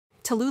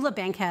Tallulah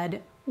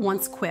Bankhead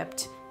once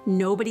quipped,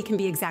 "Nobody can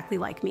be exactly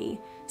like me.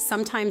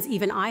 Sometimes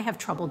even I have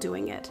trouble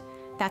doing it."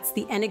 That's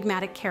the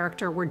enigmatic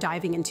character we're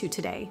diving into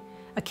today.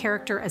 A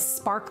character as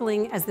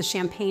sparkling as the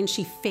champagne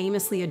she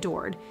famously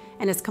adored,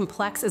 and as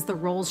complex as the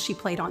roles she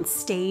played on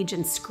stage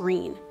and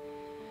screen.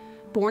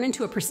 Born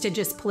into a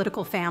prestigious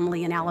political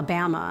family in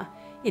Alabama,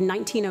 in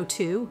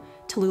 1902,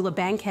 Tallulah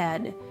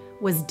Bankhead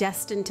was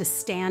destined to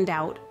stand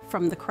out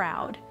from the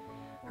crowd.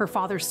 Her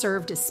father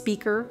served as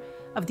Speaker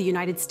of the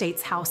United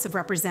States House of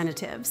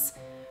Representatives.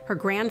 Her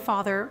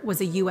grandfather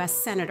was a U.S.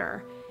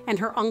 Senator, and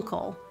her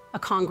uncle, a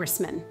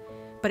congressman.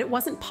 But it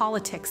wasn't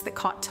politics that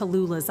caught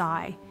Tallulah's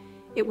eye.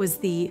 It was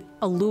the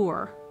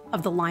allure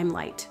of the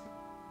limelight.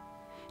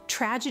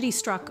 Tragedy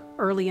struck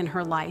early in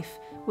her life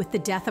with the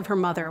death of her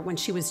mother when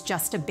she was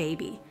just a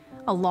baby,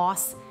 a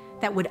loss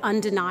that would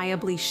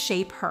undeniably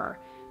shape her,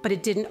 but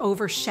it didn't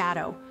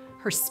overshadow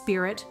her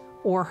spirit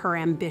or her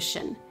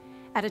ambition.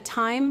 At a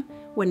time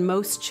when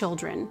most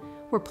children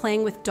were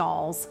playing with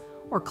dolls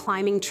or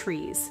climbing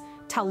trees,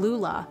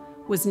 Tallulah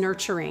was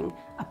nurturing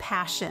a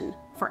passion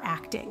for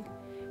acting.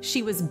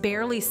 She was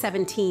barely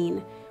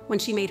 17 when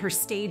she made her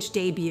stage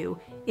debut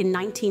in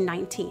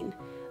 1919,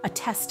 a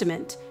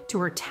testament to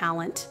her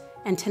talent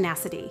and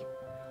tenacity.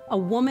 A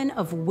woman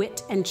of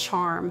wit and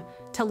charm,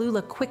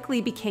 Tallulah quickly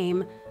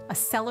became a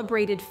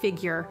celebrated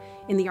figure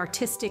in the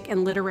artistic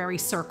and literary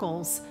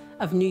circles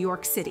of New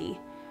York City.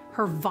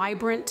 Her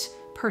vibrant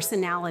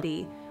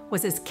personality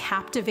was as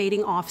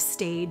captivating off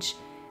stage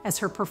as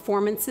her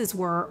performances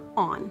were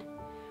on.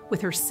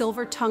 With her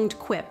silver-tongued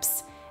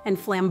quips and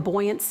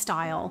flamboyant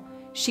style,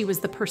 she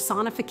was the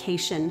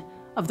personification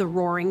of the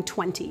Roaring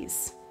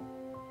Twenties.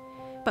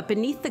 But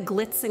beneath the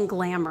glitz and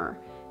glamour,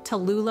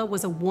 Tallulah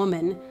was a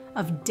woman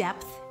of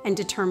depth and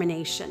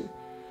determination.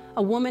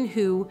 A woman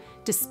who,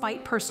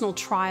 despite personal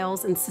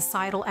trials and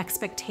societal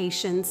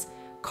expectations,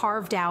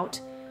 carved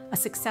out a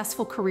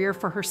successful career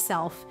for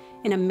herself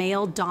in a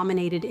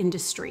male-dominated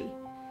industry.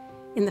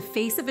 In the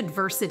face of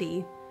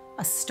adversity,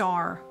 a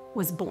star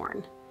was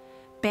born.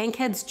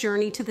 Bankhead's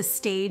journey to the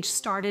stage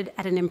started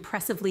at an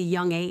impressively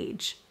young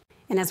age.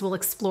 And as we'll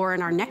explore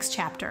in our next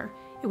chapter,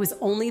 it was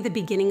only the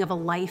beginning of a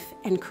life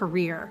and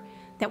career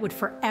that would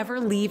forever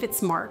leave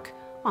its mark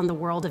on the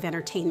world of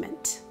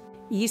entertainment.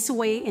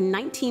 Yisaway, in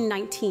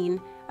 1919,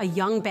 a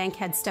young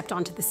Bankhead stepped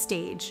onto the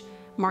stage,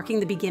 marking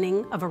the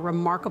beginning of a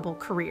remarkable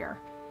career.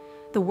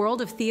 The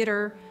world of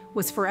theater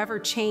was forever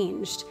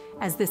changed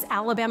as this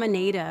Alabama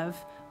native,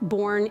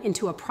 born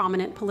into a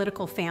prominent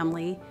political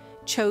family,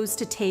 chose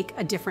to take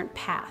a different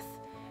path.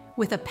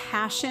 With a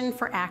passion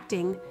for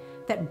acting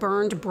that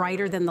burned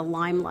brighter than the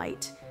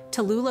limelight,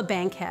 Tallulah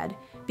Bankhead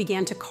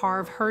began to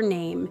carve her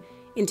name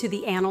into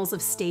the annals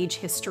of stage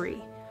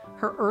history.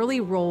 Her early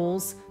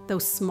roles, though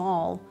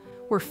small,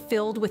 were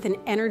filled with an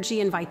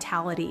energy and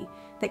vitality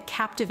that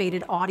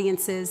captivated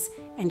audiences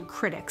and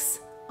critics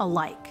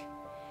alike.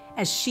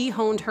 As she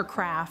honed her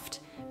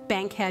craft,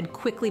 Bankhead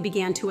quickly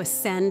began to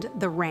ascend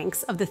the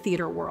ranks of the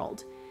theater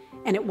world.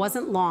 And it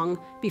wasn't long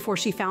before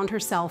she found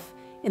herself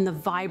in the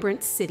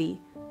vibrant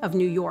city of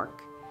New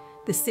York.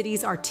 The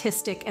city's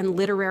artistic and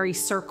literary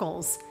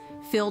circles,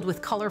 filled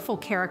with colorful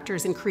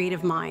characters and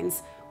creative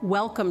minds,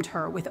 welcomed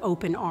her with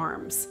open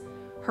arms.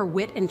 Her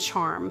wit and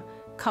charm,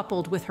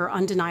 coupled with her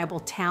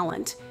undeniable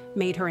talent,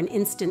 made her an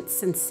instant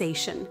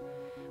sensation.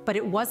 But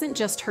it wasn't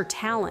just her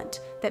talent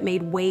that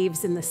made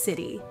waves in the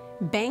city.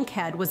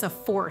 Bankhead was a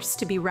force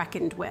to be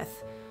reckoned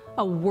with,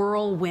 a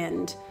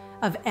whirlwind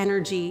of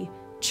energy,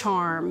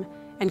 charm,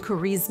 and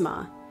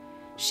charisma.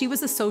 She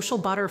was a social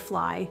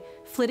butterfly,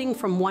 flitting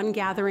from one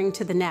gathering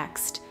to the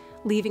next,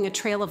 leaving a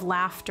trail of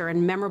laughter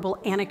and memorable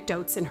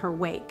anecdotes in her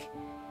wake.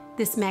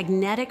 This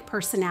magnetic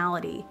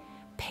personality,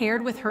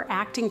 paired with her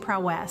acting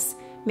prowess,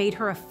 made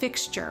her a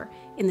fixture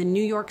in the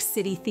New York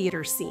City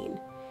theater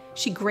scene.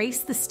 She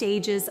graced the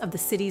stages of the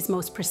city's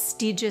most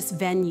prestigious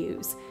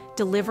venues,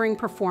 delivering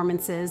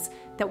performances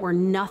that were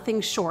nothing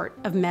short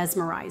of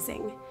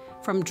mesmerizing.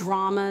 From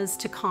dramas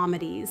to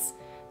comedies,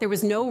 there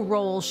was no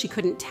role she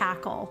couldn't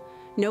tackle,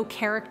 no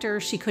character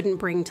she couldn't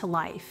bring to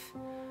life.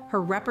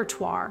 Her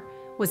repertoire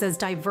was as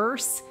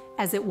diverse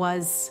as it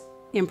was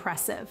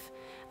impressive,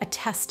 a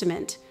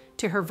testament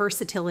to her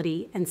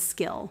versatility and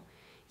skill.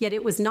 Yet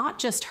it was not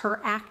just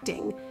her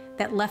acting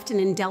that left an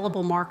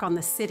indelible mark on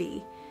the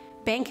city.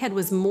 Bankhead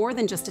was more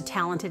than just a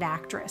talented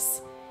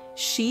actress.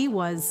 She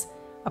was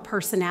a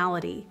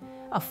personality,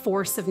 a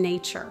force of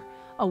nature,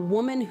 a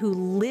woman who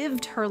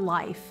lived her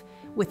life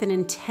with an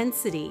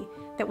intensity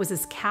that was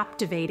as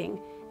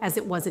captivating as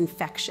it was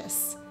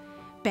infectious.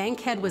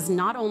 Bankhead was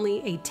not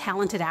only a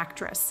talented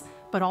actress,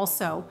 but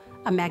also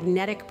a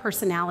magnetic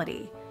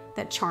personality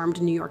that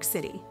charmed New York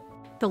City.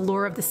 The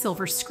lure of the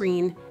silver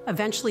screen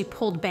eventually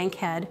pulled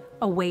Bankhead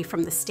away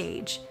from the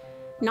stage.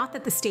 Not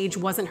that the stage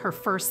wasn't her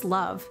first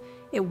love,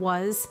 it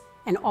was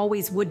and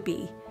always would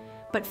be.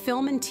 But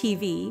film and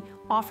TV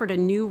offered a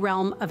new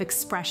realm of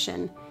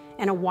expression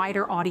and a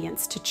wider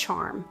audience to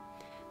charm.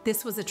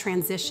 This was a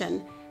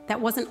transition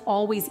that wasn't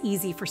always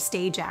easy for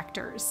stage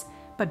actors,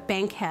 but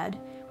Bankhead,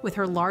 with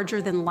her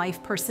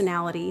larger-than-life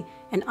personality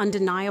and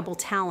undeniable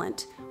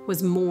talent,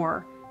 was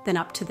more than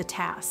up to the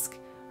task.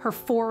 Her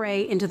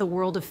foray into the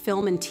world of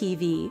film and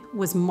TV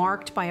was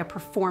marked by a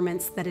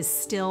performance that is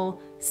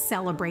still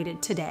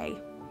celebrated today.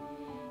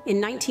 In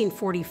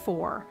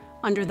 1944,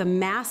 under the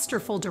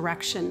masterful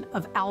direction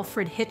of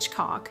Alfred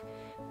Hitchcock,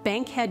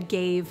 Bankhead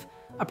gave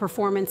a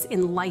performance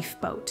in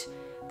Lifeboat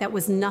that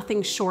was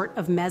nothing short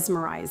of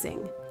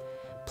mesmerizing.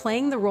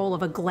 Playing the role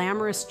of a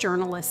glamorous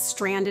journalist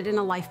stranded in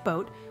a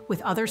lifeboat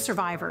with other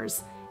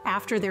survivors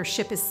after their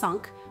ship is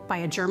sunk by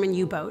a German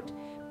U-boat,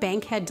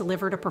 Bankhead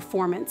delivered a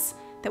performance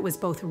that was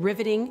both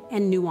riveting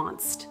and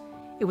nuanced.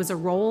 It was a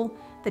role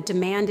that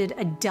demanded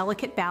a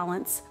delicate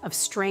balance of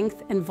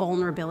strength and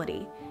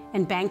vulnerability,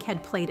 and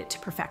Bankhead played it to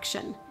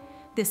perfection.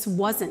 This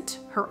wasn't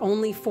her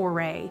only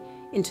foray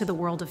into the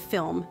world of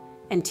film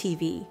and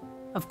TV,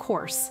 of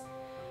course.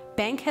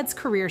 Bankhead's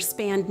career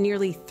spanned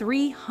nearly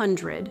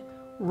 300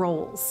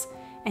 roles,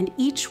 and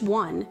each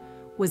one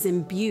was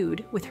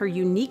imbued with her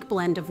unique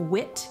blend of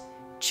wit,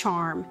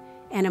 charm,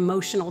 and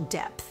emotional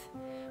depth.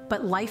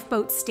 But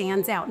Lifeboat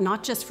stands out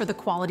not just for the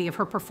quality of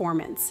her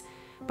performance,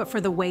 but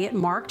for the way it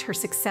marked her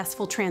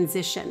successful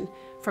transition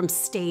from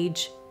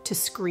stage to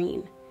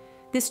screen.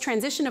 This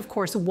transition, of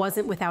course,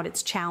 wasn't without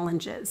its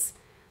challenges.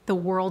 The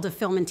world of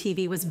film and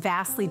TV was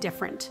vastly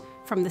different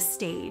from the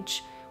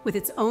stage, with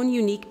its own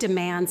unique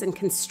demands and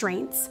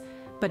constraints,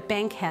 but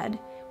Bankhead,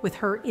 with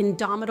her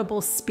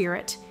indomitable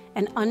spirit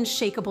and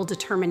unshakable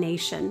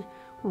determination,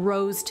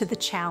 rose to the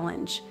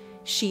challenge.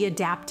 She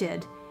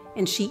adapted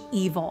and she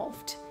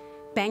evolved.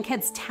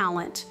 Bankhead's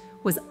talent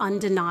was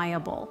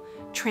undeniable,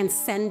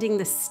 transcending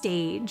the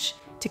stage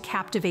to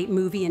captivate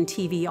movie and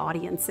TV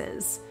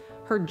audiences.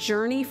 Her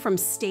journey from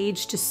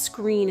stage to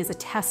screen is a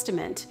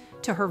testament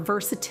to her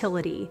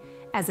versatility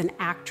as an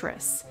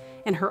actress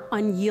and her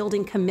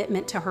unyielding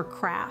commitment to her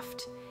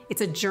craft.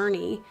 It's a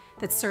journey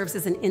that serves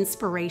as an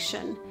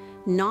inspiration,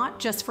 not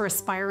just for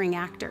aspiring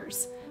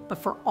actors, but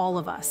for all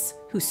of us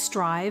who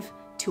strive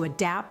to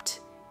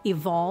adapt,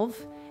 evolve,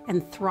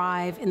 and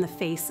thrive in the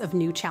face of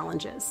new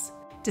challenges.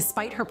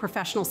 Despite her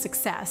professional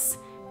success,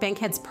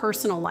 Bankhead's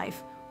personal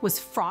life was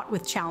fraught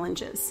with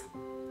challenges.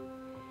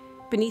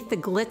 Beneath the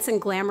glitz and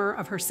glamour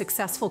of her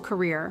successful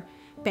career,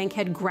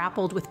 Bankhead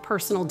grappled with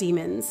personal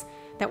demons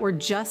that were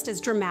just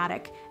as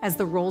dramatic as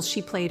the roles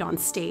she played on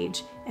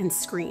stage and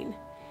screen.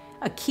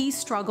 A key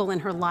struggle in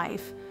her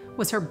life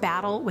was her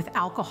battle with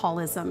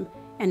alcoholism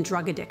and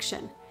drug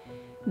addiction.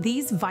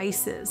 These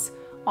vices,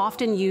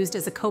 often used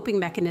as a coping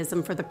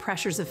mechanism for the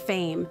pressures of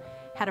fame,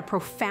 had a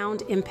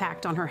profound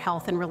impact on her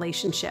health and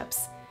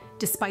relationships.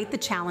 Despite the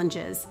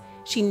challenges,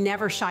 she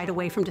never shied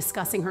away from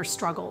discussing her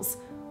struggles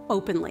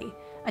openly,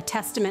 a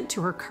testament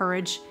to her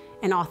courage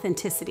and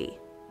authenticity.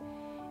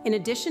 In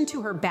addition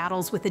to her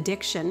battles with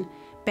addiction,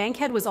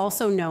 Bankhead was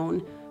also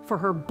known for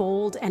her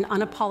bold and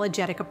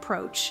unapologetic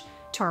approach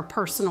to her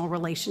personal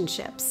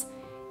relationships.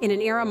 In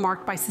an era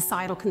marked by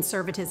societal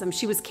conservatism,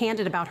 she was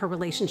candid about her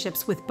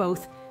relationships with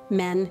both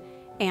men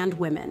and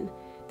women.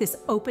 This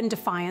open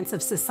defiance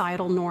of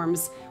societal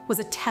norms was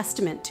a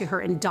testament to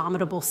her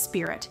indomitable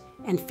spirit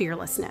and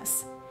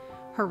fearlessness.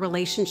 Her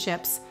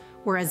relationships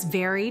were as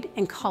varied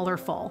and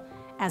colorful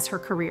as her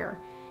career,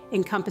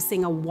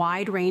 encompassing a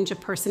wide range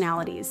of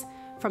personalities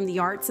from the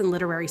arts and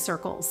literary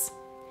circles.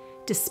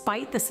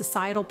 Despite the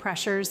societal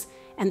pressures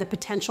and the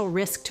potential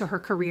risk to her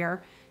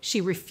career,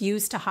 she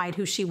refused to hide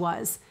who she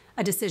was,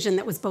 a decision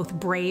that was both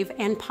brave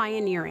and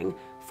pioneering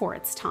for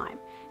its time.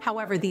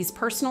 However, these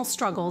personal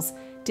struggles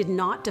did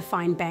not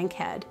define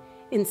Bankhead.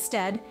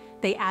 Instead,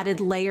 they added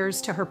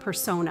layers to her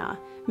persona,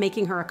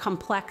 making her a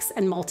complex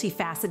and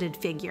multifaceted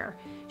figure.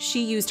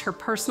 She used her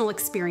personal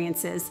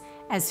experiences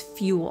as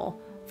fuel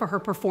for her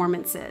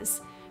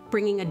performances,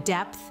 bringing a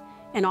depth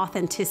and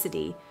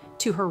authenticity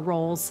to her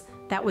roles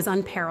that was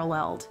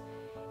unparalleled.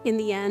 In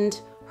the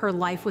end, her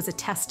life was a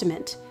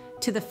testament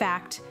to the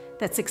fact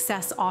that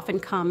success often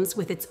comes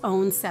with its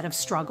own set of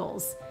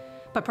struggles.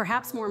 But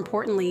perhaps more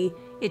importantly,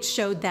 it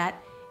showed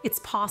that it's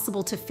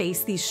possible to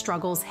face these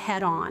struggles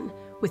head-on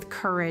with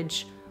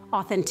courage,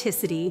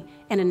 authenticity,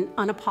 and an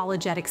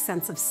unapologetic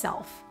sense of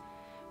self.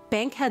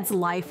 Bankhead's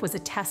life was a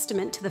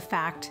testament to the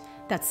fact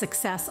that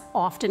success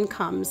often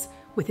comes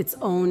with its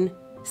own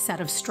set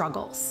of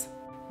struggles.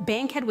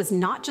 Bankhead was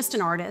not just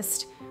an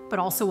artist, but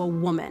also a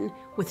woman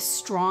with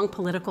strong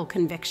political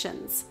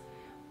convictions.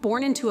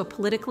 Born into a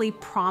politically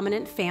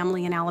prominent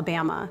family in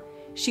Alabama,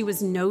 she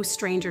was no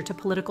stranger to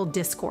political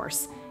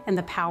discourse and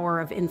the power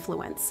of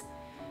influence.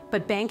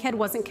 But Bankhead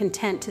wasn't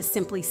content to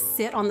simply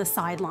sit on the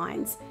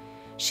sidelines.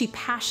 She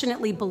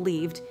passionately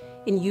believed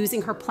in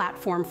using her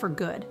platform for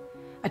good.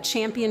 A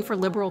champion for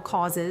liberal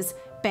causes,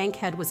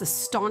 Bankhead was a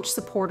staunch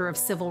supporter of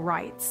civil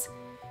rights.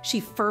 She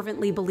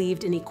fervently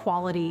believed in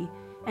equality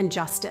and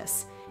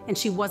justice, and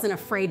she wasn't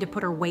afraid to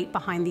put her weight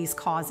behind these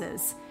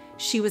causes.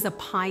 She was a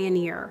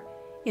pioneer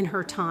in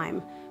her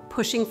time,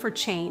 pushing for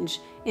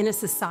change in a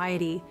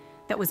society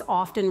that was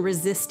often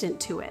resistant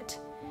to it.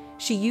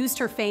 She used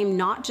her fame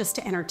not just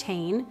to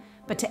entertain,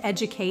 but to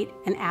educate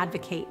and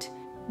advocate.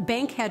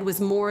 Bankhead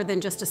was more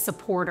than just a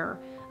supporter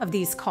of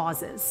these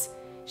causes.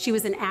 She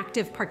was an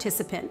active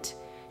participant.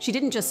 She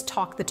didn't just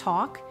talk the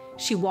talk,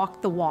 she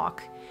walked the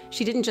walk.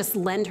 She didn't just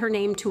lend her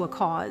name to a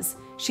cause,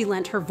 she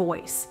lent her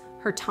voice,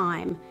 her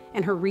time,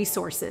 and her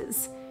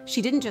resources.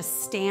 She didn't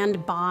just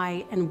stand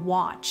by and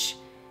watch,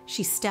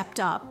 she stepped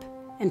up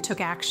and took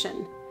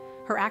action.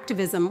 Her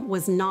activism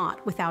was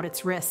not without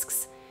its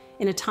risks.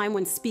 In a time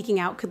when speaking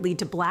out could lead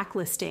to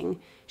blacklisting,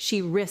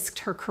 she risked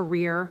her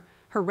career,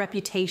 her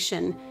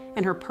reputation,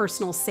 and her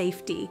personal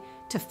safety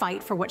to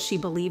fight for what she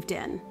believed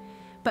in.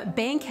 But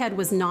Bankhead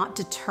was not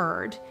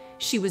deterred.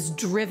 She was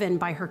driven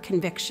by her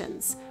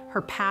convictions,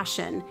 her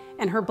passion,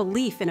 and her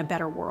belief in a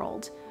better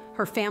world.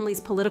 Her family's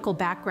political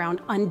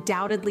background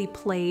undoubtedly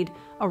played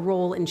a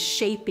role in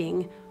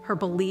shaping her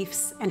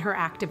beliefs and her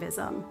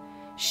activism.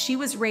 She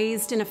was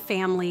raised in a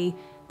family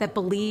that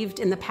believed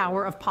in the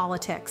power of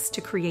politics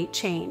to create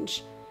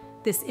change.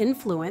 This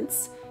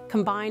influence,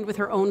 combined with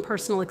her own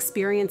personal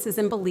experiences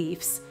and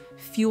beliefs,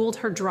 fueled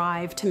her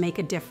drive to make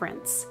a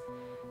difference.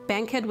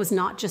 Bankhead was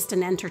not just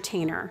an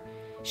entertainer.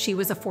 She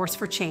was a force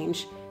for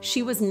change.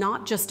 She was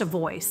not just a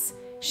voice.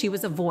 She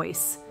was a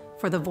voice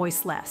for the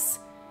voiceless.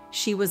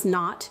 She was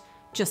not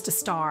just a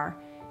star.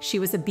 She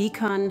was a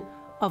beacon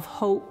of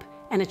hope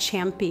and a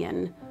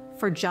champion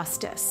for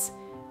justice.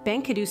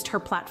 Bankhead used her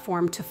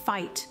platform to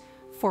fight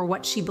for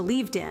what she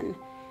believed in,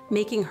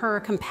 making her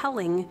a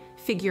compelling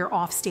figure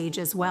off stage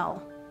as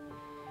well.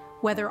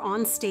 Whether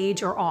on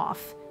stage or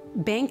off,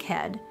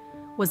 Bankhead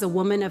was a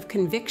woman of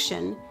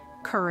conviction,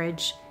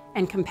 courage,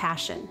 and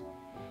compassion.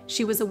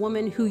 She was a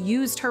woman who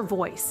used her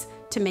voice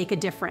to make a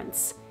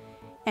difference,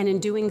 and in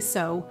doing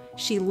so,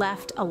 she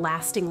left a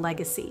lasting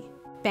legacy.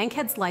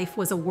 Bankhead's life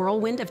was a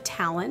whirlwind of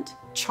talent,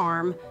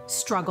 charm,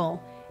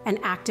 struggle, and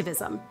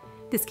activism.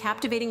 This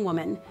captivating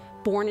woman,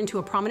 born into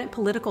a prominent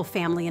political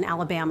family in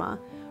Alabama,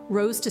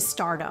 rose to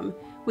stardom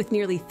with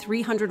nearly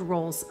 300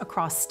 roles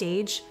across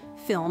stage,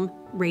 film,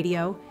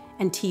 radio,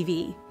 and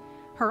TV.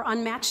 Her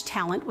unmatched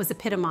talent was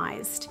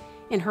epitomized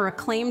in her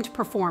acclaimed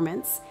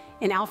performance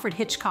in Alfred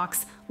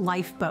Hitchcock's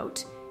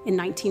Lifeboat in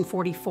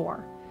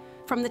 1944.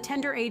 From the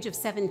tender age of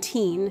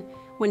 17,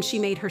 when she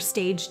made her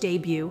stage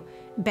debut,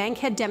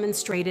 Bankhead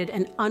demonstrated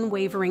an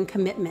unwavering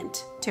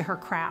commitment to her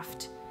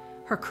craft.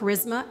 Her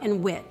charisma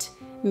and wit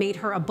made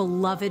her a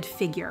beloved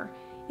figure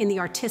in the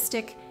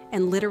artistic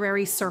and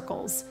literary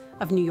circles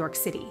of New York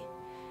City.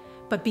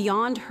 But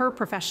beyond her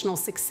professional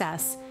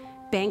success,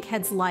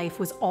 Bankhead's life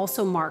was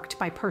also marked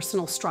by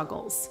personal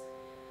struggles.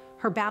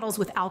 Her battles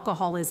with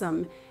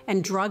alcoholism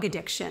and drug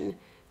addiction,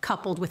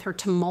 coupled with her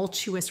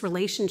tumultuous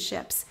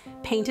relationships,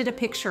 painted a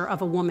picture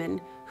of a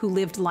woman who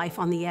lived life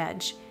on the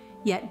edge.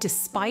 Yet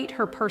despite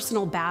her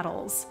personal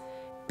battles,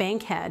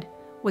 Bankhead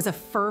was a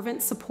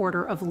fervent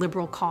supporter of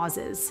liberal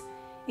causes,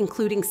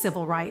 including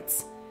civil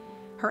rights.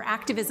 Her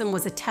activism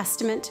was a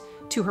testament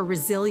to her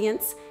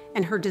resilience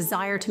and her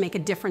desire to make a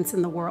difference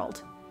in the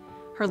world.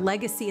 Her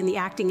legacy in the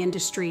acting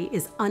industry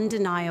is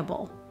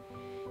undeniable.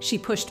 She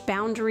pushed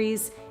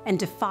boundaries and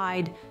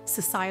defied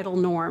societal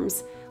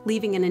norms,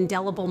 leaving an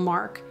indelible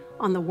mark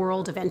on the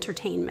world of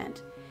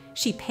entertainment.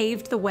 She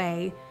paved the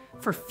way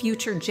for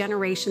future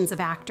generations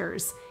of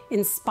actors,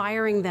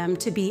 inspiring them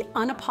to be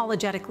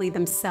unapologetically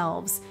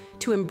themselves,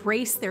 to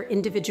embrace their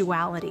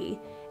individuality,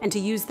 and to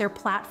use their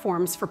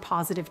platforms for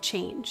positive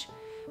change.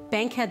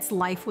 Bankhead's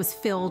life was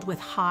filled with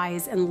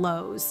highs and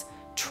lows,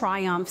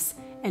 triumphs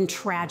and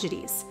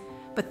tragedies,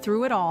 but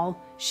through it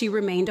all, she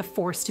remained a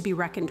force to be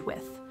reckoned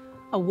with,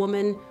 a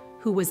woman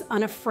who was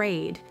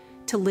unafraid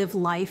to live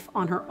life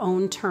on her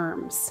own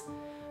terms.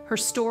 Her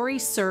story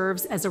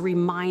serves as a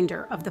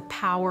reminder of the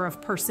power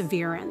of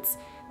perseverance,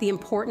 the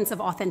importance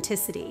of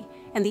authenticity,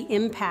 and the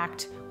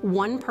impact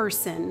one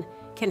person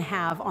can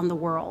have on the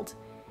world.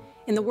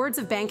 In the words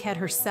of Bankhead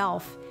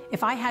herself,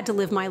 "If I had to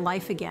live my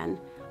life again,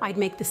 I'd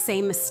make the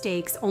same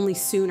mistakes, only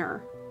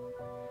sooner."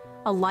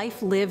 A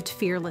life lived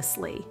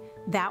fearlessly.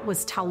 That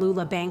was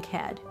Tallulah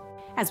Bankhead.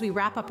 As we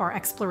wrap up our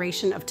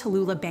exploration of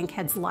Tallulah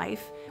Bankhead's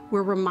life,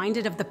 we're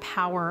reminded of the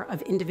power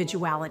of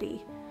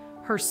individuality.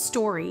 Her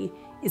story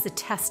is a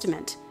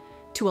testament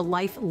to a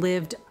life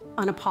lived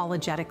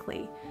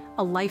unapologetically,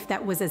 a life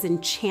that was as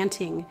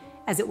enchanting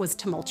as it was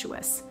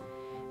tumultuous.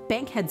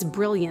 Bankhead's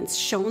brilliance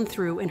shone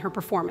through in her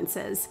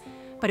performances,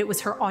 but it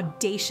was her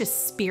audacious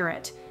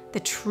spirit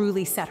that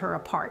truly set her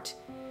apart.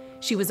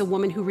 She was a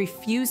woman who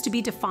refused to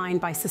be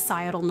defined by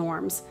societal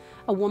norms,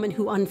 a woman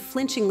who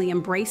unflinchingly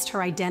embraced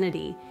her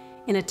identity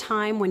in a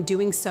time when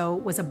doing so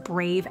was a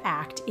brave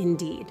act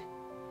indeed.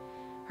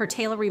 Her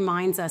tale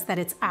reminds us that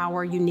it's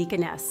our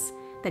uniqueness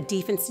that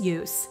defines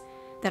use,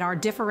 that our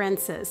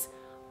differences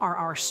are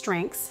our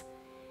strengths.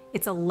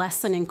 It's a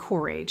lesson in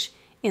courage,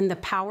 in the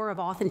power of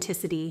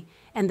authenticity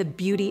and the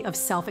beauty of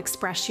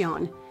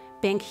self-expression.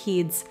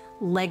 Bankhead's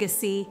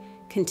legacy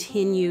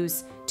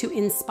continues to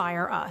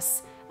inspire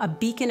us, a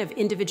beacon of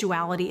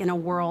individuality in a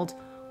world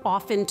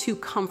often too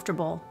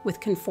comfortable with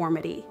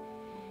conformity.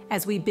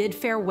 As we bid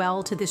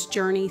farewell to this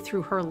journey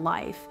through her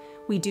life,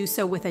 we do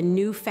so with a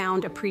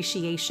newfound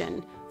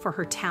appreciation for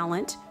her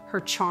talent, her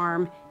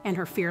charm, and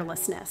her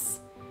fearlessness.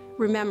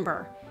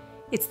 Remember,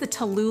 it's the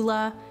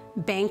Tallulah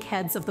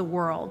Bankheads of the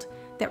world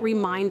that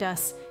remind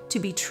us to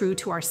be true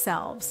to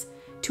ourselves,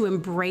 to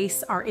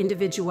embrace our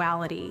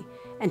individuality,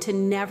 and to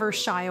never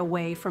shy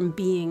away from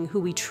being who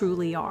we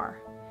truly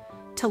are.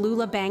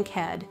 Tallulah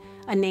Bankhead,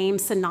 a name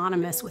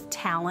synonymous with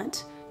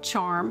talent,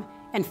 charm,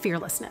 and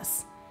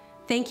fearlessness.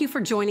 Thank you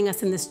for joining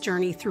us in this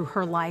journey through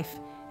her life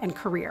and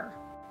career.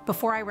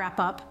 Before I wrap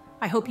up,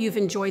 I hope you've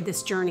enjoyed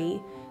this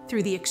journey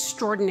through the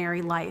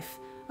extraordinary life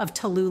of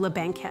Tallulah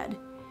Bankhead.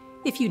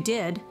 If you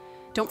did,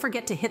 don't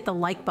forget to hit the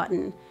like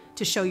button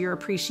to show your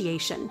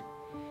appreciation.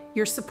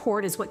 Your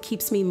support is what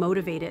keeps me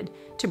motivated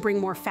to bring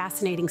more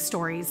fascinating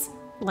stories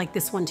like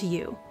this one to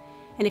you.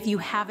 And if you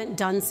haven't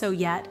done so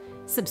yet,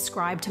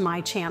 subscribe to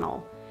my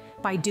channel.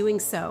 By doing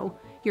so,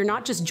 you're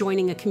not just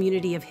joining a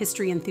community of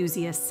history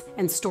enthusiasts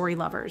and story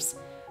lovers,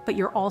 but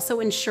you're also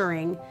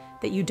ensuring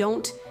that you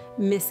don't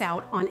miss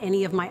out on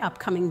any of my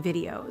upcoming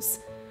videos.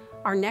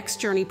 Our next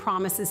journey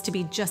promises to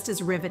be just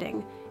as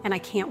riveting, and I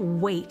can't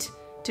wait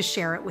to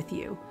share it with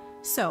you.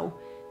 So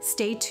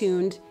stay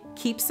tuned,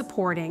 keep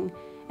supporting,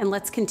 and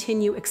let's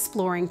continue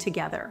exploring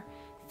together.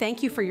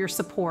 Thank you for your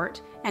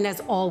support, and as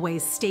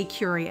always, stay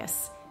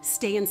curious,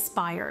 stay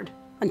inspired.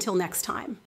 Until next time.